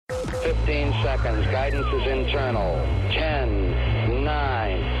15 seconds. Guidance is internal. 10,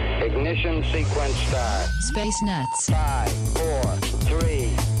 9. Ignition sequence start. Space Nuts. 5, 4,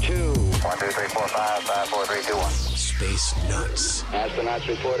 3, 2. 1, 2, 3, 4, 5, 5, 4, 3, 2, 1. Space Nuts. Astronauts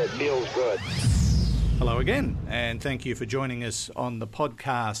report it feels good. Hello again, and thank you for joining us on the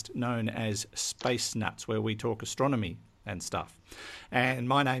podcast known as Space Nuts, where we talk astronomy and stuff. And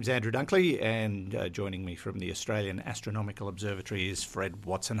my name's Andrew Dunkley, and joining me from the Australian Astronomical Observatory is Fred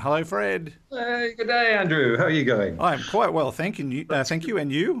Watson. Hello, Fred. Hey, good day, Andrew. How are you going? I'm quite well, thank you.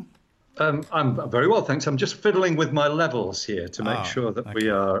 And you? I'm very well, thanks. I'm just fiddling with my levels here to make sure that we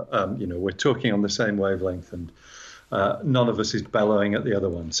are, we're talking on the same wavelength, and none of us is bellowing at the other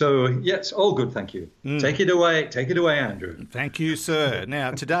one. So, yes, all good, thank you. Take it away, Andrew. Thank you, sir.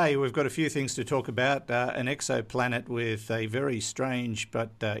 Now, today we've got a few things to talk about. An exoplanet with a very strange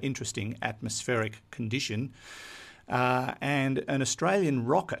but interesting atmospheric condition, and an Australian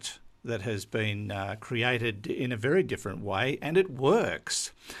rocket that has been created in a very different way, and it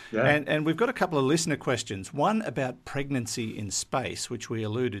works. Yeah. And we've got a couple of listener questions. One about pregnancy in space, which we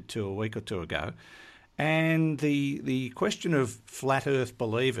alluded to a week or two ago. And the question of flat Earth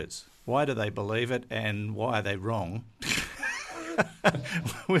believers. Why do they believe it, and why are they wrong?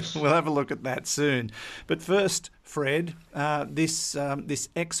 We'll have a look at that soon. But first, Fred, this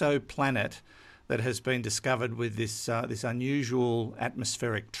exoplanet that has been discovered with this unusual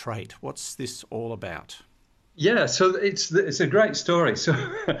atmospheric trait. What's this all about? Yeah, so it's a great story. So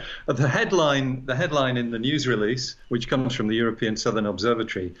the headline in the news release, which comes from the European Southern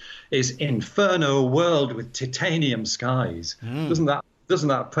Observatory, is "Inferno World with Titanium Skies." Doesn't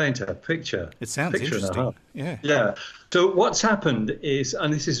that paint a picture? It sounds interesting. Yeah. So what's happened is,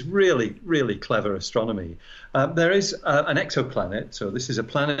 and this is really, really clever astronomy, there is an exoplanet. So this is a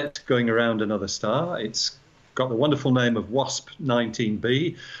planet going around another star. It's got the wonderful name of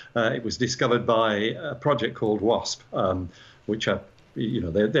WASP-19b. It was discovered by a project called WASP, which are,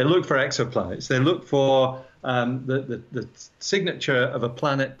 they look for exoplanets. They look for the signature of a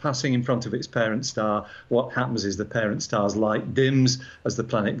planet passing in front of its parent star. What happens is the parent star's light dims as the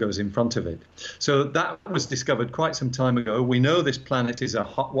planet goes in front of it. So that was discovered quite some time ago. We know this planet is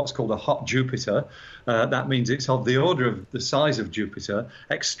what's called a hot Jupiter. That means it's of the order of the size of Jupiter,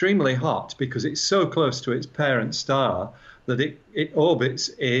 extremely hot because it's so close to its parent star that it orbits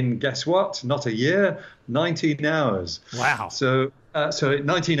in, guess what? Not a year, 19 hours. Wow. So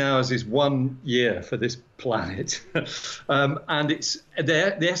 19 hours is 1 year for this planet. And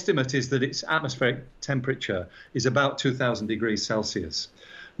the estimate is that its atmospheric temperature is about 2,000 degrees Celsius.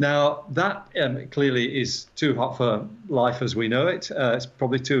 Now, that clearly is too hot for life as we know it. It's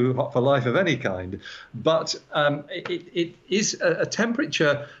probably too hot for life of any kind. But it is a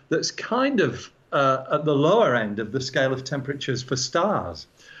temperature that's kind of at the lower end of the scale of temperatures for stars.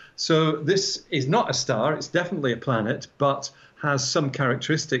 So this is not a star. It's definitely a planet, but has some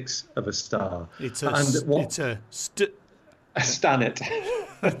characteristics of a star. It's a stanet.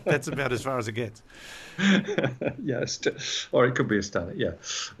 That's about as far as it gets. Yes, or it could be a stanet. Yeah,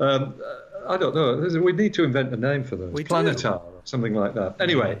 I don't know. We need to invent a name for those. Planetar or something like that.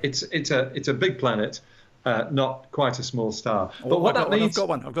 Anyway, it's a big planet, not quite a small star. But what that means,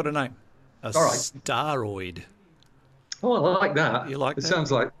 I've got a name. A staroid. Oh, I like that. You like that? It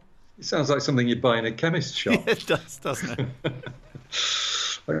sounds like something you'd buy in a chemist shop. Yeah, it does, doesn't it?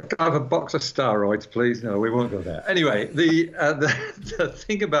 Can I have a box of steroids, please? No, we won't go there. Anyway, the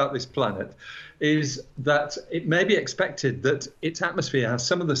thing about this planet is that it may be expected that its atmosphere has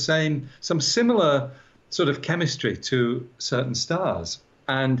some similar sort of chemistry to certain stars.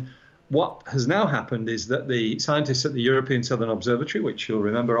 And what has now happened is that the scientists at the European Southern Observatory, which you'll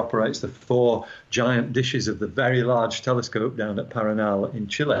remember operates the 4 giant dishes of the Very Large Telescope down at Paranal in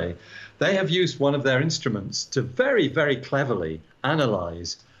Chile, they have used one of their instruments to very, very cleverly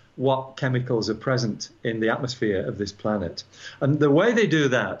analyze what chemicals are present in the atmosphere of this planet. And the way they do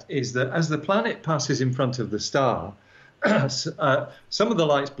that is that as the planet passes in front of the star, some of the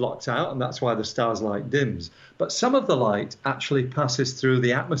light's blocked out, and that's why the star's light dims. But some of the light actually passes through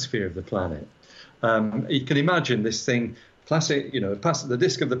the atmosphere of the planet. You can imagine this thing, the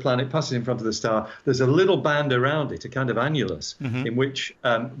disk of the planet passes in front of the star. There's a little band around it, a kind of annulus, in which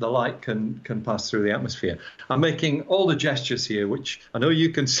the light can pass through the atmosphere. I'm making all the gestures here, which I know you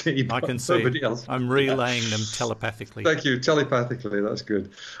can see, but I can see. Nobody else. I'm relaying them telepathically. Thank you, telepathically. That's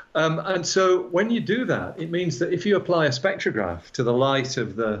good. And so when you do that, it means that if you apply a spectrograph to the light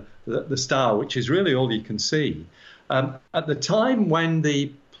of the star, which is really all you can see, at the time when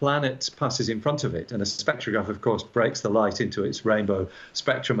the planet passes in front of it, and a spectrograph, of course, breaks the light into its rainbow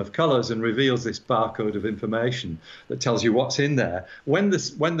spectrum of colors and reveals this barcode of information that tells you what's in there. When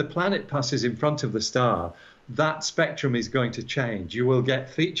the planet passes in front of the star, that spectrum is going to change. You will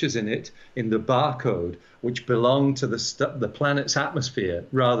get features in it, in the barcode, which belong to the planet's atmosphere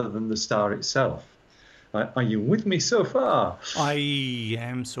rather than the star itself. Are you with me so far? I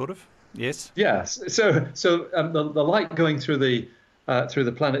am, sort of. Yes. Yes. So the light going through the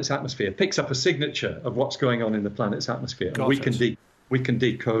planet's atmosphere picks up a signature of what's going on in the planet's atmosphere, and we can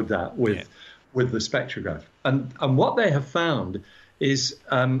decode that with the spectrograph. And what they have found is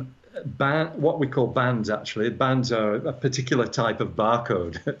what we call bands. Actually, bands are a particular type of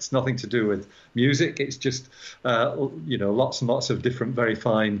barcode. It's nothing to do with music. It's just lots and lots of different, very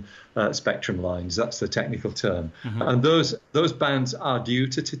fine spectrum lines. That's the technical term. Mm-hmm. And those bands are due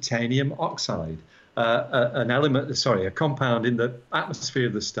to titanium oxide, a compound in the atmosphere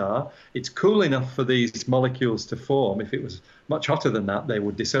of the star. It's cool enough for these molecules to form. If it was much hotter than that, they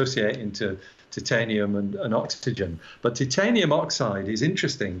would dissociate into titanium and oxygen. But titanium oxide is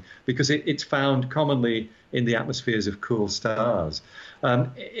interesting because it's found commonly in the atmospheres of cool stars.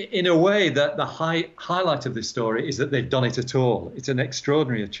 In a way, that the highlight of this story is that they've done it at all. It's an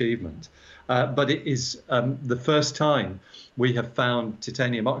extraordinary achievement. But it is the first time we have found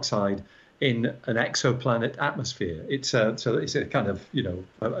titanium oxide in an exoplanet atmosphere. It's a kind of,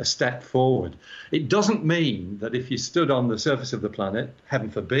 a step forward. It doesn't mean that if you stood on the surface of the planet, heaven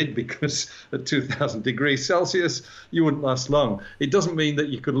forbid, because at 2,000 degrees Celsius, you wouldn't last long. It doesn't mean that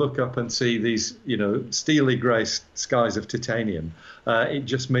you could look up and see these, steely grey skies of titanium. It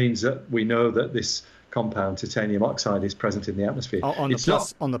just means that we know that this compound, titanium oxide, is present in the atmosphere. On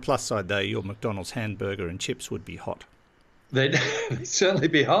the plus side, though, your McDonald's hamburger and chips would be hot. They'd certainly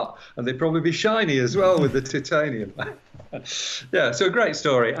be hot, and they'd probably be shiny as well with the titanium. Yeah, so a great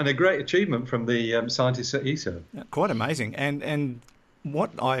story and a great achievement from the scientists at ESO. Quite amazing. And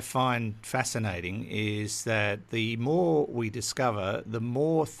what I find fascinating is that the more we discover, the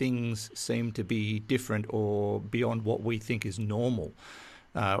more things seem to be different or beyond what we think is normal.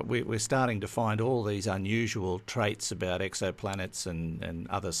 We're starting to find all these unusual traits about exoplanets and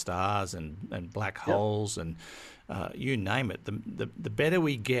other stars and black holes and you name it. The better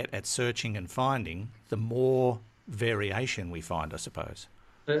we get at searching and finding, the more variation we find, I suppose.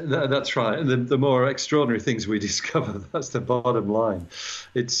 That's right. The more extraordinary things we discover, that's the bottom line.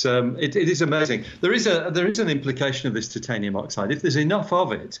 It is amazing. There is an implication of this titanium oxide. If there's enough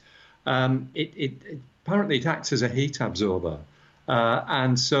of it, apparently it acts as a heat absorber.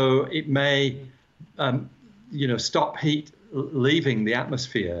 And so it may, stop heat leaving the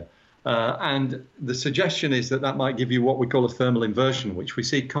atmosphere. And the suggestion is that might give you what we call a thermal inversion, which we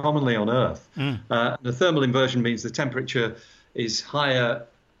see commonly on Earth. The thermal inversion means the temperature is higher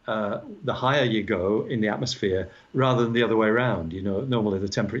the higher you go in the atmosphere rather than the other way around. Normally the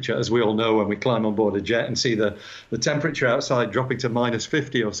temperature, as we all know when we climb on board a jet and see the temperature outside dropping to minus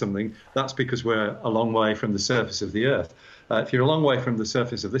 50 or something, that's because we're a long way from the surface of the Earth. If you're a long way from the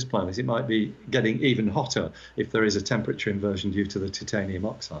surface of this planet, it might be getting even hotter if there is a temperature inversion due to the titanium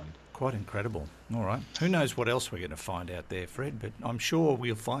oxide. Quite incredible. All right. Who knows what else we're going to find out there, Fred, but I'm sure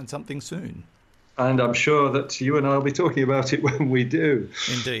we'll find something soon. And I'm sure that you and I will be talking about it when we do.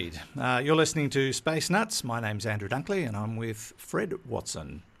 Indeed. You're listening to Space Nuts. My name's Andrew Dunkley, and I'm with Fred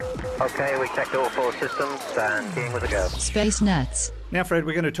Watson. Okay, we checked all 4 systems, and keying with a go. Space Nuts. Now, Fred,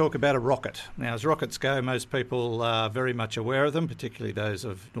 we're going to talk about a rocket. Now, as rockets go, most people are very much aware of them, particularly those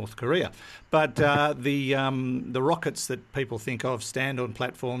of North Korea. But the rockets that people think of stand on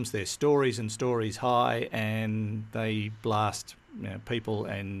platforms. They're stories and stories high, and they blast people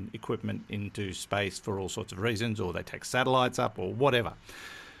and equipment into space for all sorts of reasons, or they take satellites up or whatever.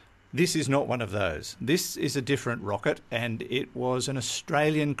 This is not one of those. This is a different rocket, and it was an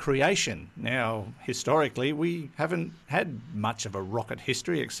Australian creation. Now, historically, we haven't had much of a rocket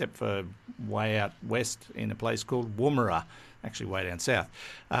history except for way out west in a place called Woomera, actually way down south.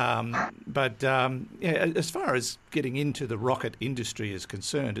 But as far as getting into the rocket industry is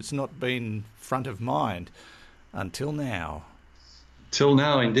concerned, it's not been front of mind until now. Till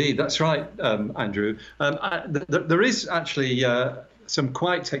now, indeed. That's right, Andrew. There is actually some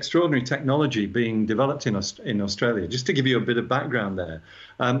quite extraordinary technology being developed in Australia. Just to give you a bit of background there,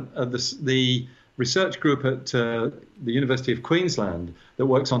 the research group at the University of Queensland that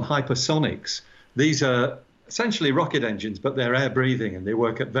works on hypersonics, these are essentially rocket engines, but they're air breathing and they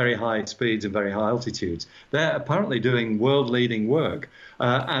work at very high speeds and very high altitudes. They're apparently doing world-leading work.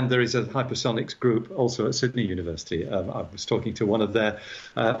 And there is a hypersonics group also at Sydney University. I was talking to one of their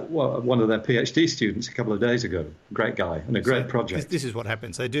PhD students a couple of days ago. Great guy and a great project. This is what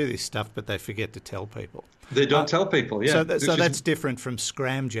happens. They do this stuff, but they forget to tell people. They don't tell people, yeah. So that's different from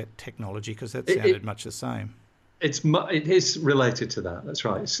scramjet technology, because that sounded much the same. It is related to that. That's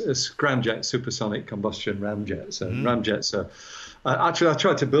right. It's a scramjet, supersonic combustion ramjet. So ramjets are. Actually, I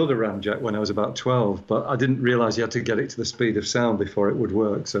tried to build a ramjet when I was about 12, but I didn't realise you had to get it to the speed of sound before it would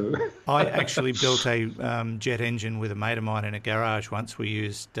work. So I actually built a jet engine with a mate of mine in a garage once. We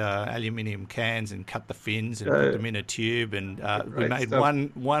used aluminium cans and cut the fins and put them in a tube, and we made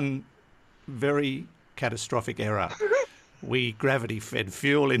one very catastrophic error. We gravity fed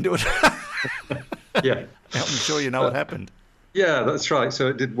fuel into it. Yeah. I'm sure you know what happened. Yeah, that's right. So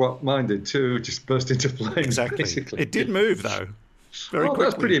it did what mine did too, just burst into flames. Exactly. Basically. It did move, though, very quickly.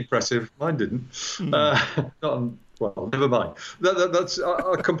 That's pretty impressive. Mine didn't. Well, never mind. That's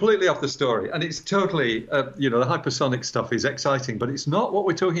completely off the story. And it's totally, the hypersonic stuff is exciting, but it's not what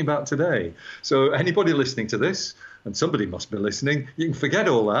we're talking about today. So anybody listening to this, and somebody must be listening, you can forget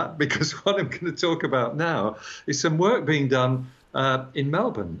all that, because what I'm going to talk about now is some work being done in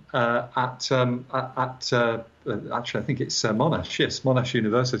Melbourne actually, I think it's Monash, yes, Monash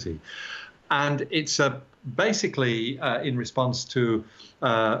University. And it's basically in response to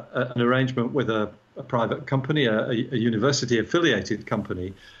an arrangement with a private company, a university-affiliated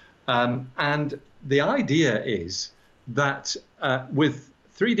company. And the idea is that with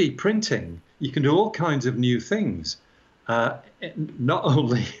 3D printing, you can do all kinds of new things. Not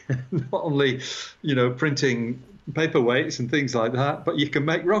only, printing paperweights and things like that, but you can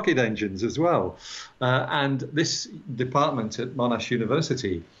make rocket engines as well. And this department at Monash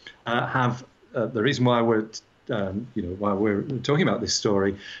University have the reason why we're talking about this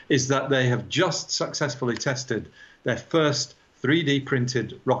story is that they have just successfully tested their first 3D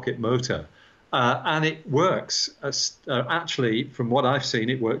printed rocket motor. And it works, actually, from what I've seen,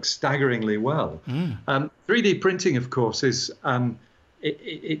 it works staggeringly well. 3D printing, of course, is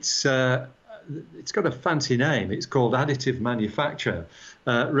it's got a fancy name. It's called additive manufacture,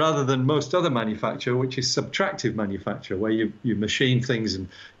 rather than most other manufacture, which is subtractive manufacture, where you machine things and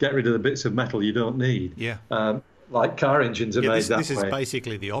get rid of the bits of metal you don't need. Yeah. Like car engines are made that way. This is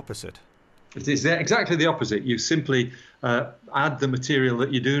basically the opposite. It is exactly the opposite. You simply add the material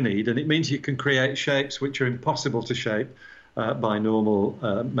that you do need, and it means you can create shapes which are impossible to shape by normal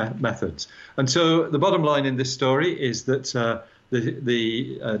methods. And so the bottom line in this story is that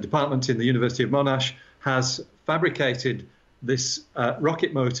the department in the University of Monash has fabricated this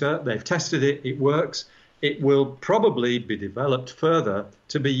rocket motor. They've tested it. It works. It will probably be developed further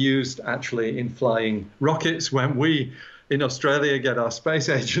to be used actually in flying rockets when we in Australia get our space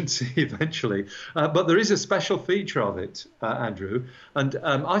agency eventually. But there is a special feature of it, Andrew. And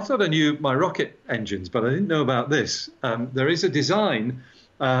I thought I knew my rocket engines, but I didn't know about this. There is a design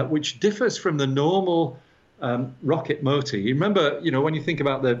which differs from the normal rocket motor. You remember, when you think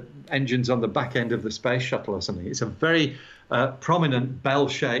about the engines on the back end of the space shuttle or something, it's a very prominent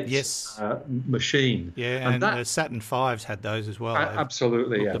bell-shaped machine. Yeah, and the Saturn V's had those as well.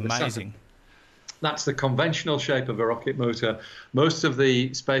 Absolutely, yeah. Amazing. That's the conventional shape of a rocket motor. Most of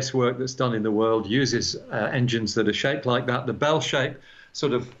the space work that's done in the world uses engines that are shaped like that. The bell shape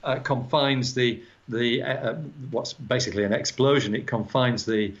sort of confines the what's basically an explosion. It confines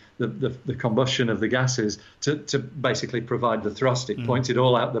the combustion of the gases to basically provide the thrust. It points it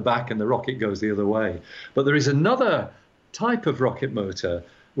all out the back, and the rocket goes the other way. But there is another type of rocket motor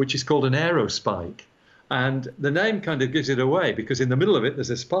which is called an aerospike, and the name kind of gives it away because in the middle of it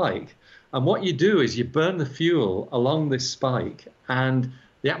there's a spike. And what you do is you burn the fuel along this spike, and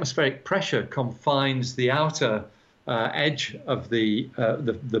the atmospheric pressure confines the outer edge of the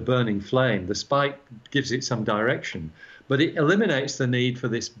burning flame. The spike gives it some direction, but it eliminates the need for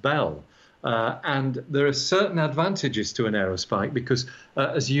this bell. And there are certain advantages to an aerospike because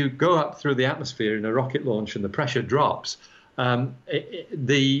as you go up through the atmosphere in a rocket launch and the pressure drops,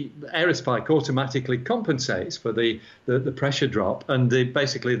 the aerospike automatically compensates for the pressure drop, and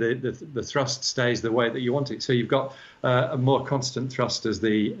basically the thrust stays the way that you want it. So you've got a more constant thrust as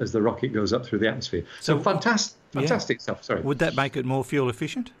the rocket goes up through the atmosphere. So fantastic stuff. Sorry. Would that make it more fuel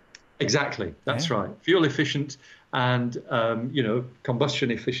efficient? Exactly. That's right. Fuel efficient and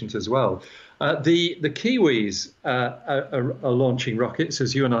combustion efficient as well. The Kiwis are launching rockets,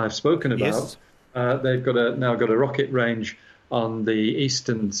 as you and I have spoken about. Yes. They've now got a rocket range on the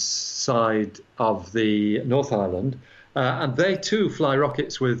eastern side of the North Island, And they too fly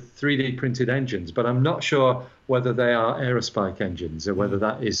rockets with 3D printed engines, but I'm not sure whether they are Aerospike engines or whether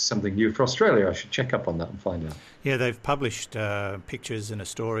that is something new for Australia. I should check up on that and find out. Yeah, they've published pictures and a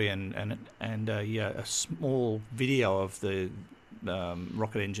story and a small video of the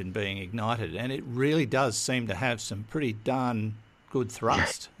rocket engine being ignited, and it really does seem to have some pretty darn good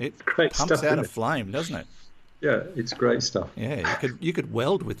thrust. It great pumps stuff, out a flame, doesn't it? Yeah, it's great stuff. Yeah, you could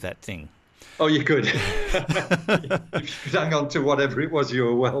weld with that thing. Oh, you could. If you could hang on to whatever it was you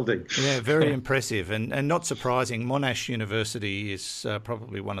were welding. Yeah, very impressive and not surprising. Monash University is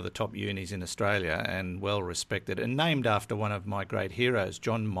probably one of the top unis in Australia and well respected and named after one of my great heroes,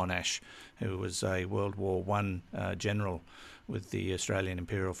 John Monash, who was a World War I general with the Australian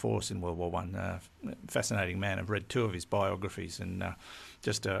Imperial Force in World War I. Fascinating man. I've read 2 of his biographies and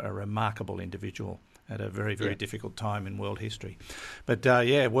just a remarkable individual at a very, very difficult time in world history. But,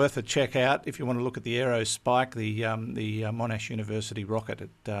 worth a check out if you want to look at the Aerospike, the Monash University rocket.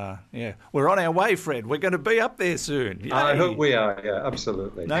 We're on our way, Fred. We're going to be up there soon. Yay. I hope we are, yeah,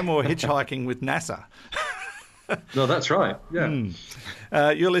 absolutely. No more hitchhiking with NASA. No, that's right,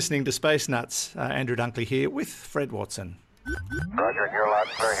 yeah. You're listening to Space Nuts. Andrew Dunkley here with Fred Watson. Roger, you're loud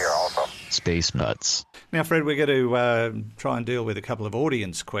and clear here also. Space Nuts. Now, Fred, we're going to try and deal with a couple of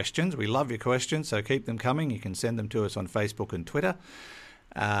audience questions. We love your questions, so keep them coming. You can send them to us on Facebook and Twitter.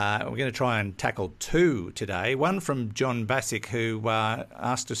 We're going to try and tackle 2 today. One from John Bassick, who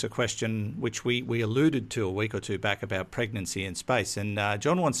asked us a question which we alluded to a week or 2 back about pregnancy in space. And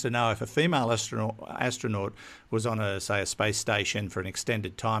John wants to know if a female astronaut was on a space station for an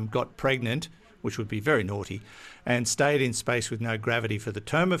extended time, got pregnant, which would be very naughty, and stayed in space with no gravity for the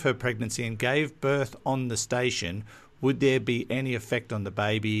term of her pregnancy and gave birth on the station, would there be any effect on the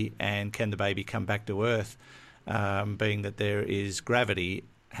baby, and can the baby come back to Earth? Being that there is gravity,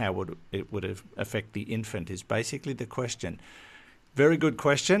 how would it affect the infant is basically the question. Very good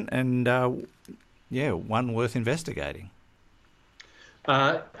question, and one worth investigating.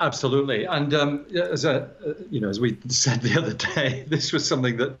 Absolutely, and as we said the other day, this was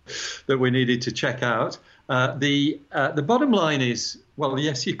something that we needed to check out. The bottom line is, well,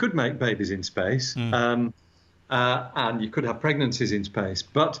 yes, you could make babies in space, and you could have pregnancies in space,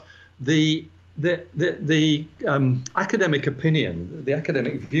 but the academic opinion, the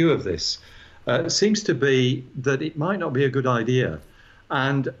academic view of this, seems to be that it might not be a good idea,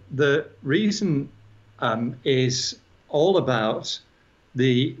 and the reason is all about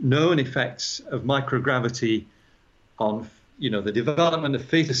the known effects of microgravity on, the development of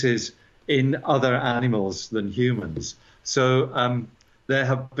fetuses in other animals than humans. So there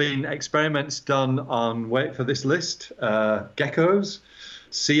have been experiments done on, wait for this list, geckos,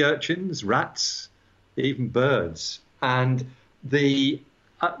 sea urchins, rats, even birds. And the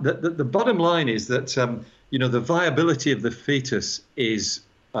bottom line is that, the viability of the fetus is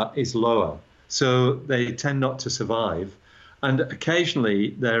lower. So they tend not to survive. And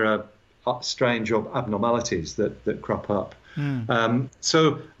occasionally there are strange abnormalities that crop up. On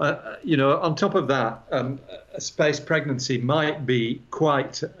top of that, a space pregnancy might be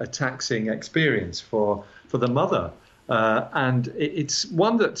quite a taxing experience for the mother. And it's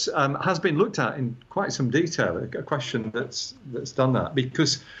one that has been looked at in quite some detail, a question that's done that,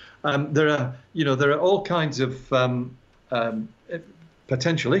 because there are all kinds of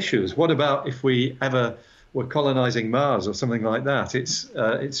potential issues. What about if we ever were colonizing Mars or something like that?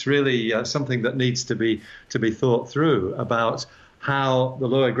 It's really something that needs to be thought through about how the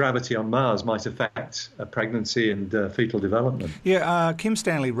lower gravity on Mars might affect pregnancy and fetal development. Yeah, Kim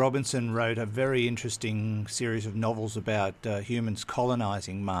Stanley Robinson wrote a very interesting series of novels about humans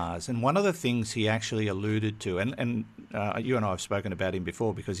colonizing Mars, and one of the things he actually alluded to, and you and I have spoken about him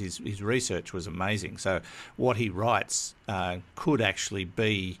before because his research was amazing. So what he writes could actually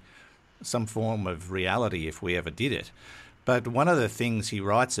be some form of reality if we ever did it. But one of the things he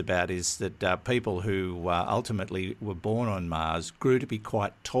writes about is that people who ultimately were born on Mars grew to be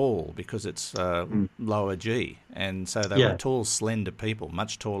quite tall because it's lower G. And so they were tall, slender people,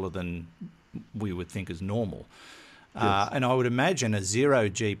 much taller than we would think is normal. Yes. And I would imagine a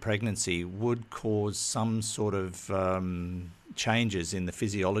zero-G pregnancy would cause some sort of changes in the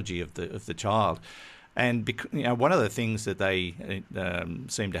physiology of the child. And one of the things that they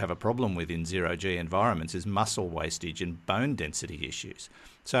seem to have a problem with in zero-G environments is muscle wastage and bone density issues.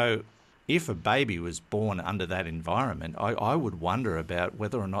 So if a baby was born under that environment, I would wonder about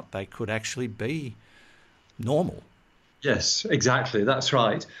whether or not they could actually be normal. Yes, exactly. That's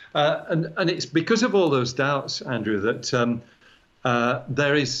right. And it's because of all those doubts, Andrew, that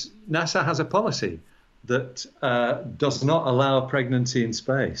NASA has a policy that does not allow pregnancy in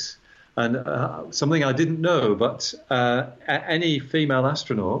space. And something I didn't know, but any female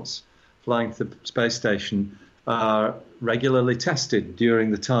astronauts flying to the space station are regularly tested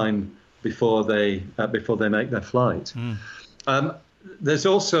during the time before they make their flight. There's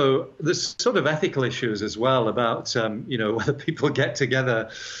sort of ethical issues as well about whether people get together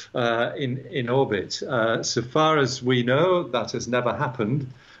in orbit. So far as we know, that has never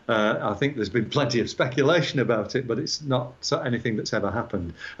happened. I think there's been plenty of speculation about it, but it's not anything that's ever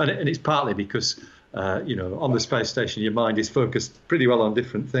happened. And it's partly because on the space station, your mind is focused pretty well on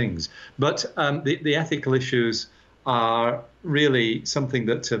different things. But the ethical issues are really something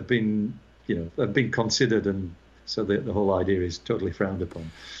that have been considered, and so the whole idea is totally frowned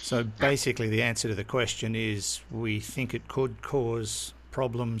upon. So basically the answer to the question is we think it could cause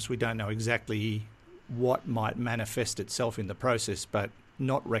problems. We don't know exactly what might manifest itself in the process, but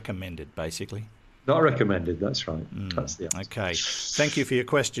not recommended, basically. Not recommended, that's right. That's the answer. Okay. Thank you for your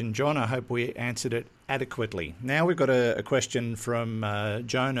question, John. I hope we answered it adequately. Now we've got a question from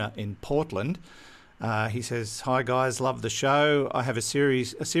Jonah in Portland. He says, "Hi guys, love the show. I have a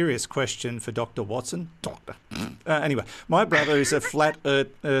serious question for Dr. Watson." Anyway, my brother is a flat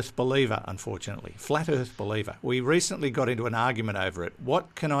Earth believer, unfortunately. Flat Earth believer. We recently got into an argument over it.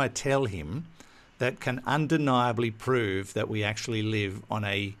 What can I tell him that can undeniably prove that we actually live on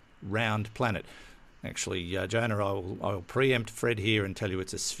a round planet? Actually, Jonah, I'll preempt Fred here and tell you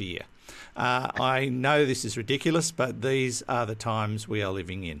it's a sphere. I know this is ridiculous, but these are the times we are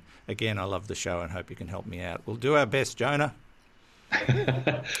living in. Again, I love the show and hope you can help me out. We'll do our best, Jonah.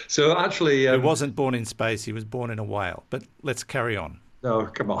 So actually... he wasn't born in space, he was born in a whale. But let's carry on. Oh,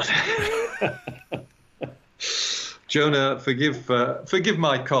 come on. Jonah, forgive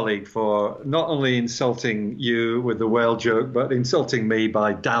my colleague for not only insulting you with the whale joke, but insulting me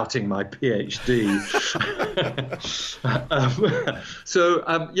by doubting my PhD.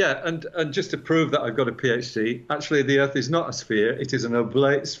 And just to prove that I've got a PhD, actually the Earth is not a sphere; it is an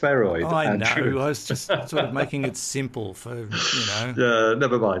oblate spheroid. Oh, I know. I was just sort of making it simple for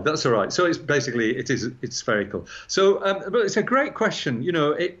Never mind. That's all right. So it's spherical. So, but it's a great question.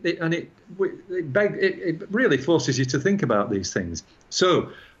 It really forces you to think about these things.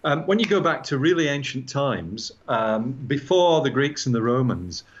 So when you go back to really ancient times, before the Greeks and the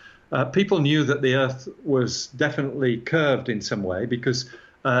Romans, people knew that the Earth was definitely curved in some way, because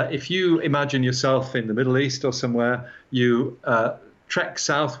if you imagine yourself in the Middle East or somewhere, you trek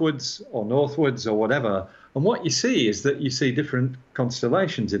southwards or northwards or whatever, and what you see is that you see different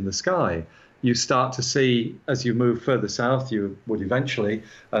constellations in the sky. You start to see, as you move further south, you would eventually,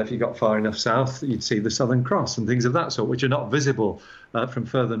 if you got far enough south, you'd see the Southern Cross and things of that sort, which are not visible from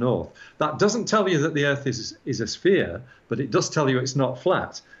further north. That doesn't tell you that the Earth is a sphere, but it does tell you it's not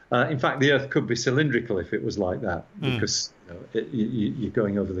flat. In fact, the Earth could be cylindrical if it was like that, because you're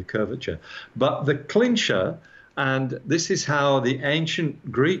going over the curvature. But the clincher, and this is how the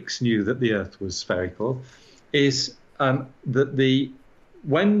ancient Greeks knew that the Earth was spherical, is that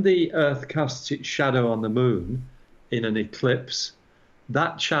when the Earth casts its shadow on the moon in an eclipse,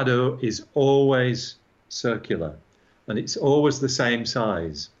 that shadow is always circular, and it's always the same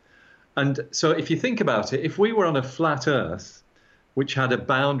size. And so if you think about it, if we were on a flat Earth, which had a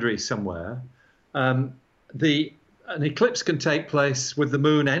boundary somewhere, an eclipse can take place with the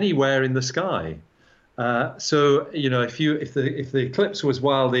moon anywhere in the sky. So if the eclipse was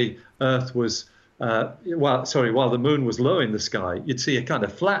while the Earth was while the moon was low in the sky, you'd see a kind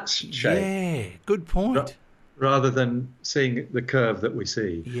of flat shape. Yeah, good point. Rather than seeing the curve that we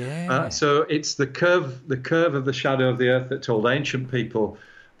see. Yeah. So it's the curve of the shadow of the Earth that told ancient people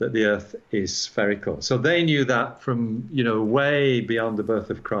that the Earth is spherical. So they knew that from way beyond the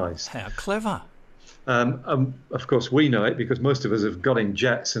birth of Christ. How clever. Of course, we know it because most of us have got in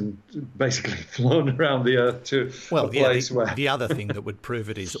jets and basically flown around the Earth to a place where... The other thing that would prove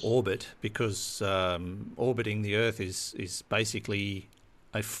it is orbit, because orbiting the Earth is basically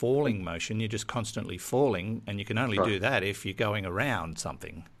a falling motion. You're just constantly falling, and you can only do that if you're going around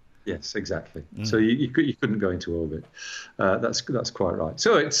something. Yes, exactly. So you couldn't go into orbit. That's quite right.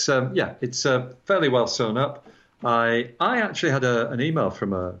 So it's fairly well sewn up. I actually had an email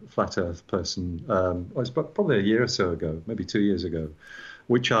from a flat Earth person. It was probably a year or so ago, maybe 2 years ago,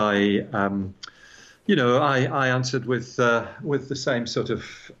 which I answered with the same sort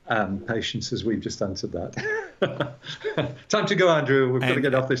of patience as we've just answered that. Time to go, Andrew. We've got to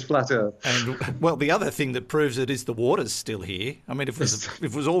get off this flat Earth. And well, the other thing that proves it is the water's still here. I mean, if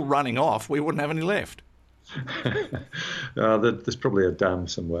it was all running off, we wouldn't have any left. There's probably a dam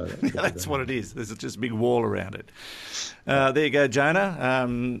somewhere. That's what it is. There's just a big wall around it. There you go,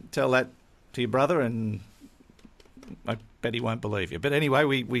 Jonah. Tell that to your brother, and I bet he won't believe you. But anyway,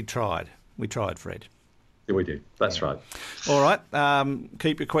 we tried. We tried, Fred. Yeah, we did. That's right. All right.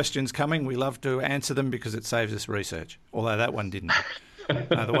 Keep your questions coming. We love to answer them because it saves us research. Although that one didn't.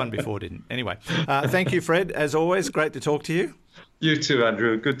 No, the one before didn't. Anyway, thank you, Fred. As always, great to talk to you. You too,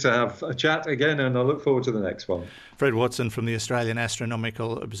 Andrew. Good to have a chat again, and I look forward to the next one. Fred Watson from the Australian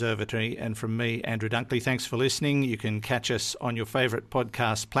Astronomical Observatory, and from me, Andrew Dunkley. Thanks for listening. You can catch us on your favourite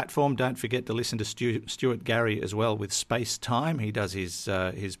podcast platform. Don't forget to listen to Stuart Gary as well with Space Time. He does his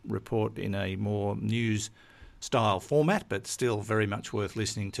report in a more news-style format, but still very much worth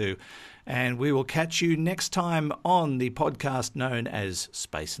listening to. And we will catch you next time on the podcast known as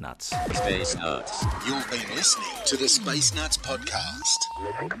Space Nuts. Space Nuts. You've been listening to the Space Nuts podcast.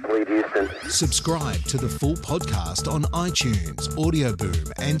 Mission complete, Houston. Subscribe to the full podcast on iTunes, Audio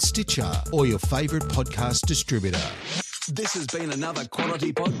Boom, and Stitcher, or your favourite podcast distributor. This has been another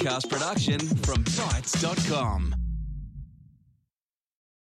quality podcast production from Bytes.com.